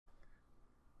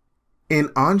In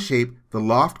Onshape, the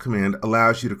Loft command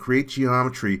allows you to create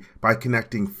geometry by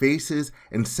connecting faces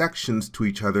and sections to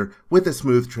each other with a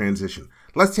smooth transition.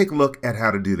 Let's take a look at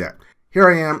how to do that. Here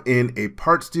I am in a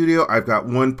part studio. I've got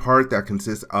one part that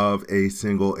consists of a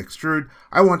single extrude.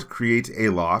 I want to create a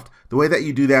loft. The way that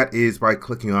you do that is by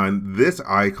clicking on this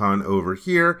icon over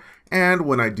here. And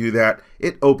when I do that,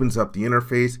 it opens up the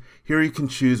interface. Here you can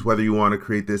choose whether you want to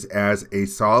create this as a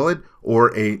solid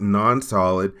or a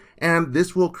non-solid. And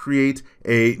this will create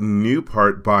a new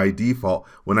part by default.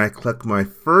 When I click my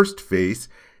first face,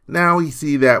 now we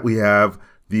see that we have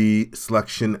the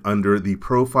selection under the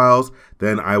profiles.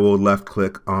 Then I will left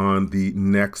click on the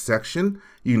next section.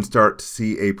 You can start to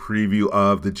see a preview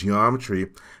of the geometry.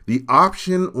 The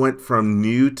option went from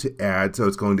new to add, so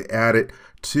it's going to add it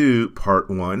to part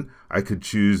 1. I could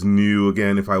choose new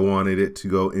again if I wanted it to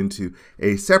go into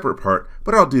a separate part,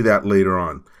 but I'll do that later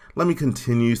on. Let me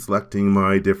continue selecting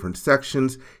my different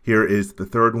sections. Here is the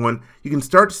third one. You can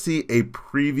start to see a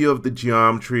preview of the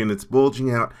geometry, and it's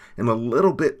bulging out in a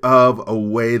little bit of a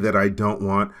way that I don't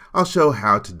want. I'll show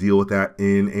how to deal with that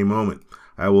in a moment.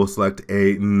 I will select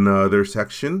another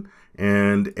section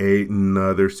and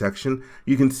another section.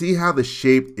 You can see how the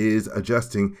shape is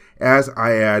adjusting as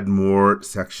I add more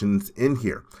sections in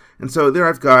here. And so there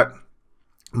I've got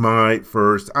my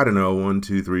first, 1,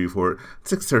 2, 3, 4,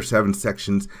 6 or 7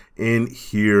 sections in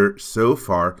here so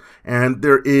far. And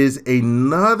there is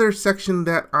another section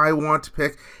that I want to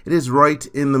pick. It is right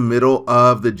in the middle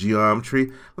of the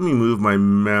geometry. Let me move my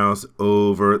mouse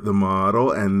over the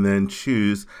model and then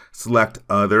choose Select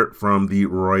Other from the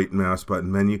right mouse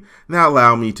button menu. Now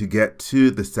allow me to get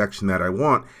to the section that I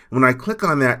want. When I click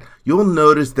on that, you'll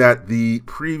notice that the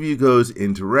preview goes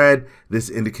into red. This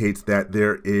indicates that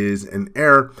there is an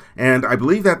error. And I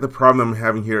believe that the problem I'm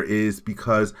having here is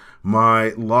because my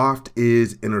loft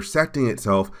is intersecting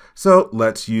itself. So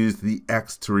let's use the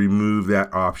X to remove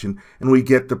that option, and we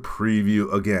get the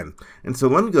preview again. And so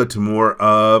let me go to more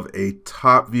of a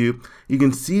top view. You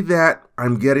can see that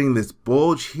I'm getting this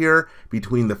bulge here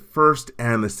between the first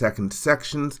and the second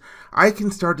sections. I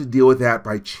can start to deal with that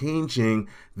by changing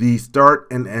the start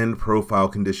and end profile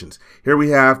conditions. Here we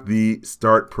have the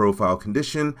start profile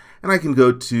condition, and I can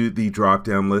go to the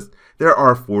drop-down list. There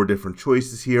are 4 different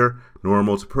choices here: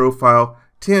 normal to profile,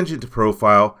 tangent to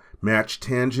profile, match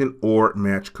tangent, or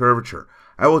match curvature.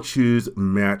 I will choose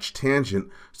match tangent,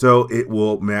 so it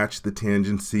will match the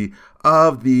tangency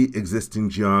of the existing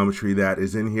geometry that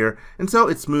is in here, and so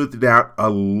it smoothed it out a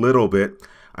little bit.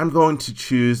 I'm going to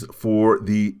choose for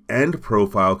the end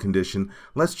profile condition.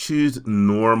 Let's choose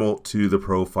normal to the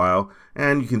profile,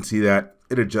 and you can see that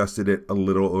it adjusted it a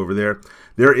little over there.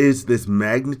 There is this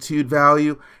magnitude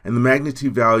value, and the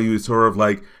magnitude value is sort of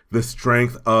like the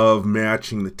strength of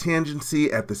matching the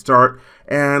tangency at the start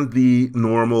and the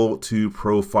normal to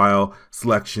profile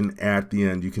selection at the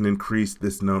end. You can increase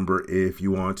this number if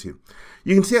you want to.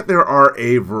 You can see that there are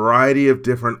a variety of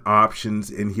different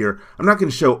options in here. I'm not going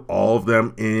to show all of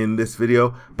them in this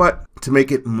video, but to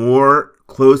make it more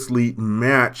closely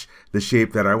match the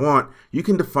shape that I want, you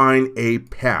can define a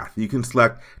path. You can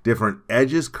select different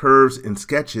edges, curves, and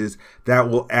sketches that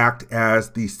will act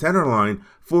as the center line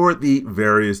for the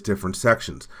various different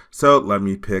sections. So let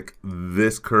me pick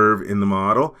this curve in the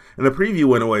model, and the preview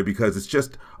went away because it's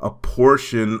just a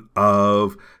portion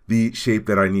of the shape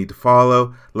that I need to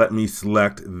follow. Let me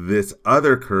select this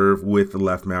other curve with the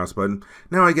left mouse button.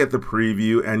 Now I get the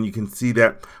preview, and you can see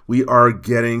that we are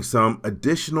getting some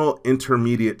additional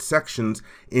intermediate sections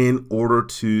in order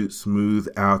to smooth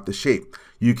out the shape.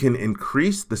 You can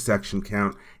increase the section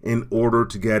count in order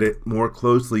to get it more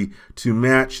closely to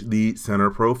match the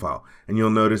center profile. And you'll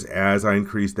notice as I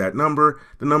increase that number,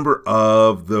 the number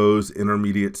of those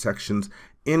intermediate sections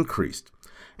increased.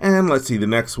 And let's see the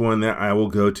next one that I will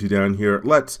go to down here.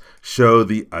 Let's show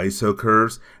the ISO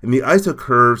curves. And the ISO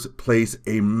curves place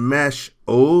a mesh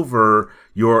over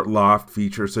your loft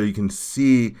feature so you can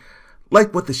see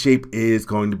like what the shape is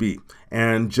going to be.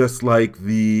 And just like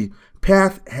the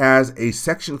path has a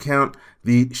section count,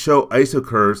 the show ISO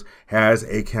curves has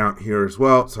a count here as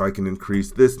well. So I can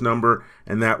increase this number,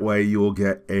 and that way you will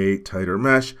get a tighter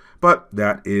mesh, but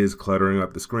that is cluttering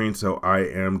up the screen. So I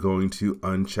am going to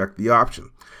uncheck the option.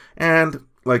 And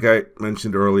like I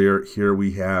mentioned earlier, here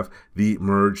we have the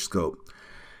merge scope.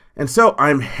 And so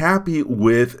I'm happy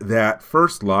with that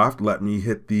first loft. Let me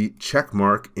hit the check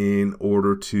mark in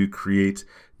order to create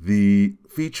the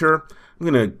feature. I'm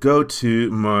going to go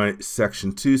to my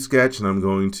section 2 sketch, and I'm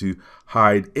going to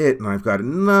hide it. And I've got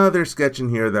another sketch in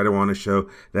here that I want to show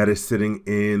that is sitting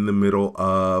in the middle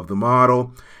of the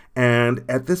model. And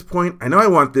at this point, I know I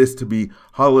want this to be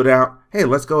hollowed out. Hey,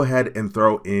 let's go ahead and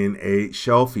throw in a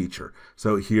shell feature.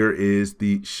 So here is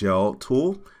the shell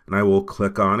tool, and I will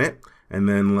click on it. And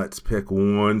then let's pick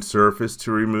one surface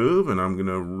to remove, and I'm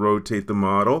gonna rotate the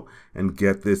model and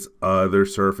get this other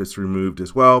surface removed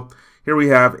as well. Here we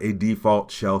have a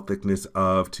default shell thickness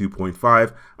of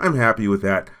 2.5. I'm happy with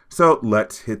that. So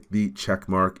let's hit the check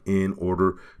mark in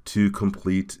order to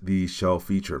complete the shell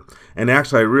feature. And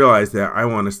actually I realized that I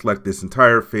want to select this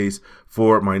entire face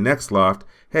for my next loft.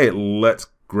 Hey, let's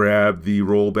grab the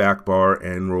rollback bar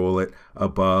and roll it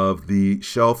above the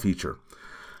shell feature.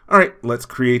 All right, let's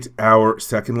create our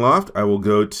second loft. I will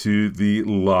go to the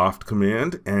Loft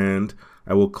command and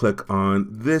I will click on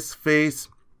this face,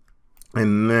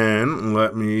 and then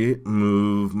let me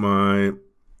move my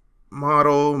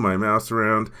model, my mouse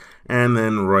around, and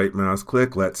then right mouse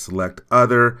click. Let's select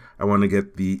other. I want to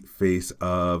get the face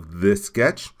of this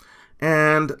sketch,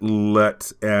 and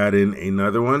let's add in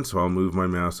another one. So I'll move my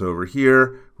mouse over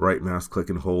here, right mouse click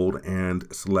and hold and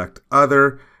select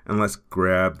other. And let's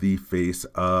grab the face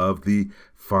of the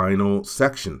final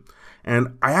section.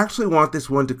 And I actually want this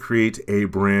one to create a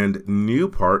brand new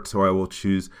part, so I will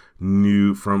choose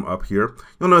new from up here.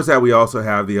 You'll notice that we also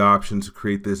have the option to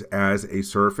create this as a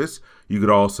surface. You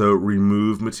could also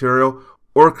remove material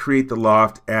or create the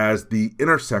loft as the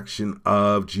intersection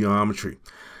of geometry.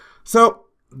 So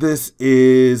this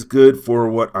is good for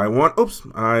what I want. Oops,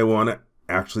 I want to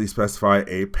actually specify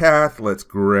a path. Let's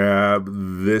grab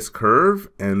this curve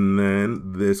and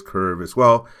then this curve as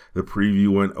well. The preview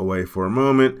went away for a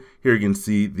moment. Here you can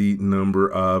see the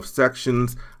number of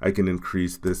sections. I can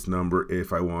increase this number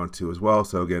if I want to as well.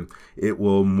 So again, it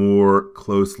will more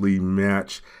closely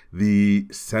match the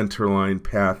centerline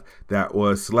path that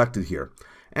was selected here.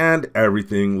 And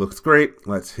everything looks great.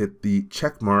 Let's hit the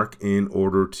check mark in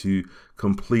order to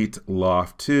complete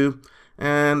Loft 2.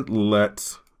 And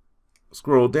let's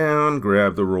scroll down,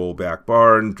 grab the rollback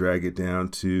bar and drag it down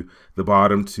to the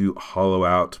bottom to hollow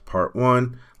out part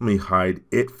 1. Let me hide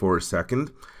it for a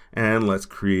second. And let's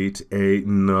create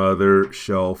another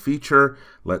shell feature.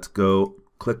 Let's go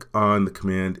click on the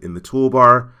command in the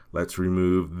toolbar. Let's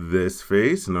remove this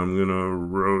face, and I'm gonna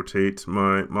rotate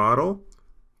my model.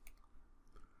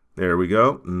 There we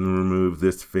go, and remove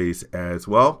this face as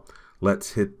well.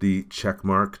 Let's hit the check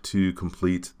mark to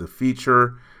complete the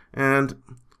feature, and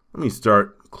let me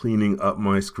start cleaning up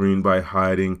my screen by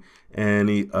hiding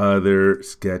any other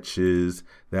sketches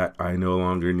that I no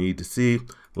longer need to see.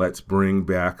 Let's bring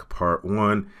back part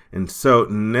 1. And so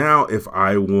now if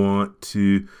I want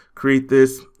to create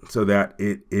this so that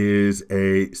it is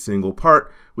a single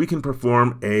part, we can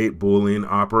perform a Boolean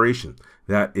operation.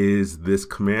 That is this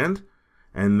command.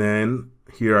 And then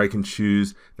here I can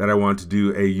choose that I want to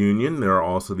do a union. There are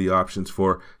also the options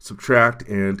for subtract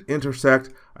and intersect.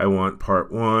 I want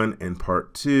part 1 and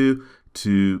part 2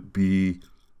 to be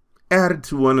added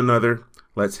to one another.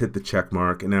 Let's hit the check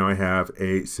mark, and now I have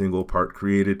a single part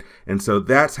created. And so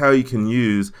that's how you can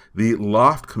use the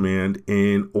Loft command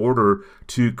in order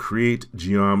to create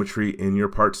geometry in your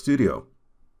Part Studio.